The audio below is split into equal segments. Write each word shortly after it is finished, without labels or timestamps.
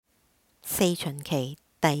四旬期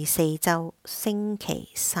第四周星期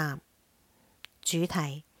三，主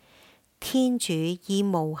題：天主以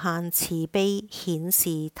無限慈悲顯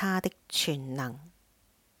示他的全能。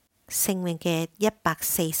聖詠嘅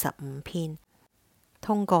145篇，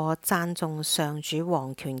通過讚頌上主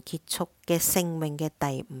王權結束嘅聖詠嘅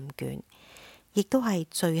第5卷，亦都係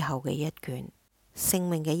最後嘅一卷。聖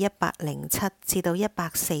詠嘅107至到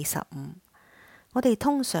145，我哋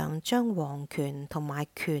通常將王權同埋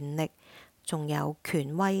權力仲有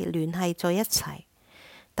權威聯繫在一齊，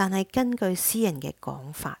但係根據詩人嘅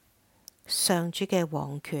講法，上主嘅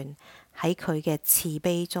王權喺佢嘅慈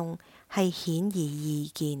悲中係顯而易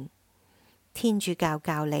見。天主教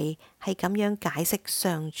教理係咁樣解釋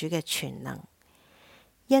上主嘅全能，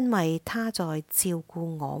因為他在照顧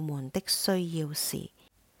我們的需要時，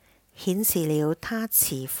顯示了他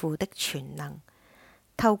慈父的全能。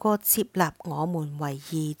透過接納我們為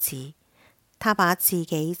義子，他把自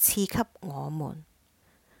己賜給我們。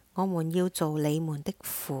我們要做你們的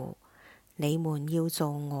父，你們要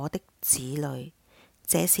做我的子女。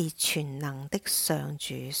這是全能的上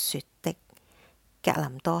主說的。格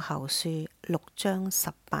林多後書6章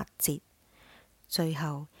18節。最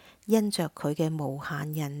後，因着佢嘅無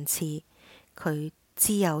限仁慈，佢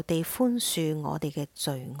自由地寬恕我哋嘅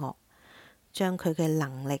罪惡，將佢嘅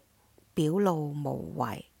能力表露無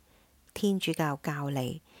遺。天主教教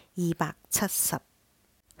理270，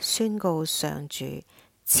宣告上主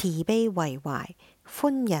慈悲為懷，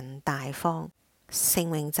寬仁大方。聖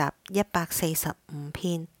詠集145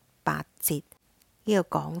篇8節。呢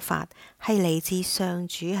個講法係嚟自上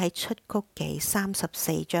主喺出谷紀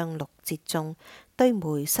34章6節中對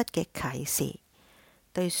梅瑟嘅啟示，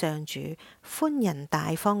對上主寬仁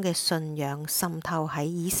大方嘅信仰滲透喺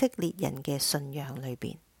以色列人嘅信仰裏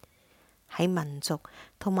邊。喺民族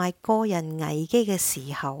同埋個人危機嘅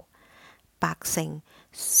時候，百姓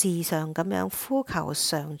時常咁樣呼求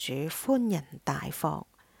上主寬仁大方。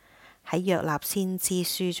喺約納先知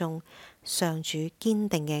書中，上主堅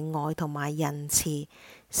定嘅愛同埋仁慈，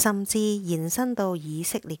甚至延伸到以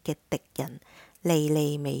色列嘅敵人尼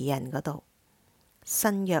尼微人嗰度。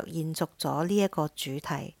新約延續咗呢一個主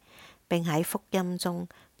題，並喺福音中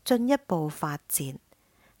進一步發展。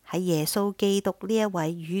喺耶穌基督呢一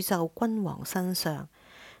位宇宙君王身上，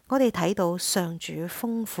我哋睇到上主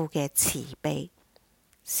豐富嘅慈悲。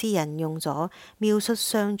詩人用咗描述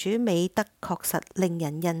上主美德，確實令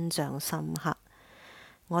人印象深刻。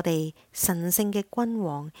我哋神聖嘅君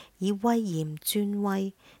王以威嚴尊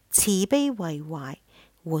威、慈悲為懷、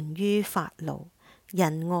緩於發怒、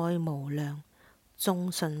仁愛無量、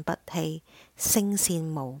忠信不欺、聖善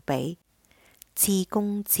無比、至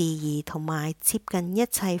公至義同埋接近一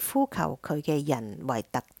切呼求佢嘅人為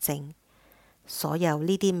特徵。所有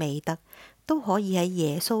呢啲美德都可以喺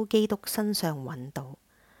耶穌基督身上揾到。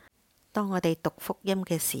當我哋讀福音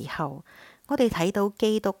嘅時候，我哋睇到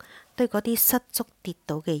基督對嗰啲失足跌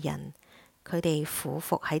倒嘅人，佢哋俯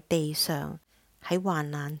伏喺地上，喺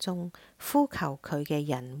患難中呼求佢嘅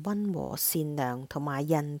人溫和善良同埋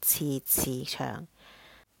仁慈慈祥。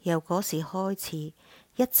由嗰時開始，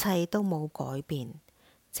一切都冇改變。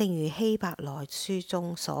正如希伯來書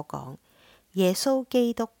中所講，耶穌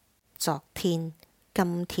基督昨天、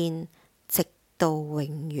今天，直到永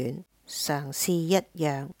遠，常是一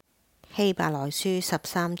樣。希伯來書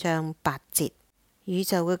13章8節。宇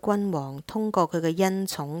宙嘅君王通過佢嘅恩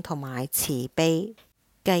寵同埋慈悲，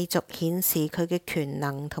繼續顯示佢嘅權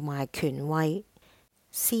能同埋權威。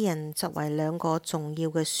詩人作為兩個重要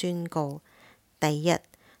嘅宣告：第一，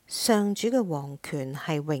上主嘅王權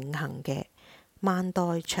係永恆嘅，萬代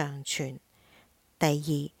長存；第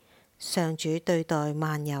二，上主對待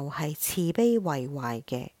萬有係慈悲為懷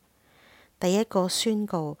嘅。第一個宣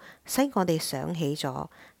告使我哋想起咗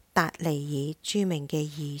達尼爾著名嘅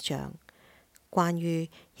異象，關於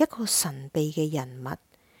一個神秘嘅人物，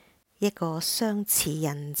一個相似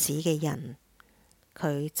人子嘅人，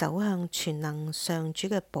佢走向全能上主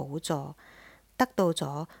嘅寶座，得到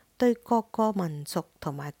咗對各個民族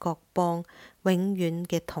同埋各邦永遠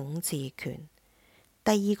嘅統治權。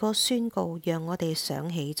第二個宣告讓我哋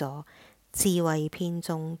想起咗智慧篇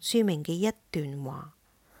中著名嘅一段話：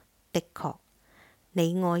的確，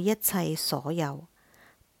你愛一切所有，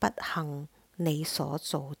不恨你所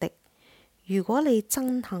造的。如果你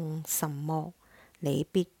憎恨什麼，你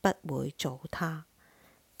必不會造它。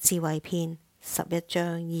智慧篇11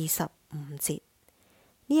章25節。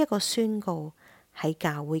呢一個宣告喺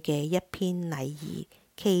教會嘅一篇禮儀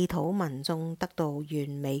祈禱文中得到完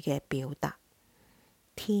美嘅表達。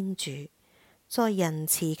天主在仁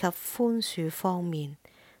慈及寬恕方面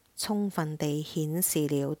充分地顯示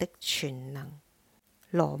了的全能。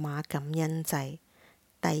羅馬感恩祭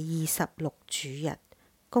第26主日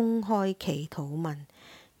公開祈禱文，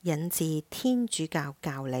引自天主教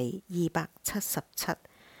教理277。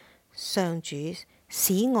上主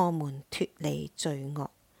使我們脫離罪惡，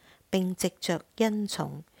並藉着恩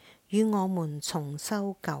寵與我們重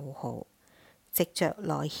修舊好，藉着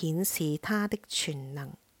來顯示他的全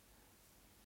能，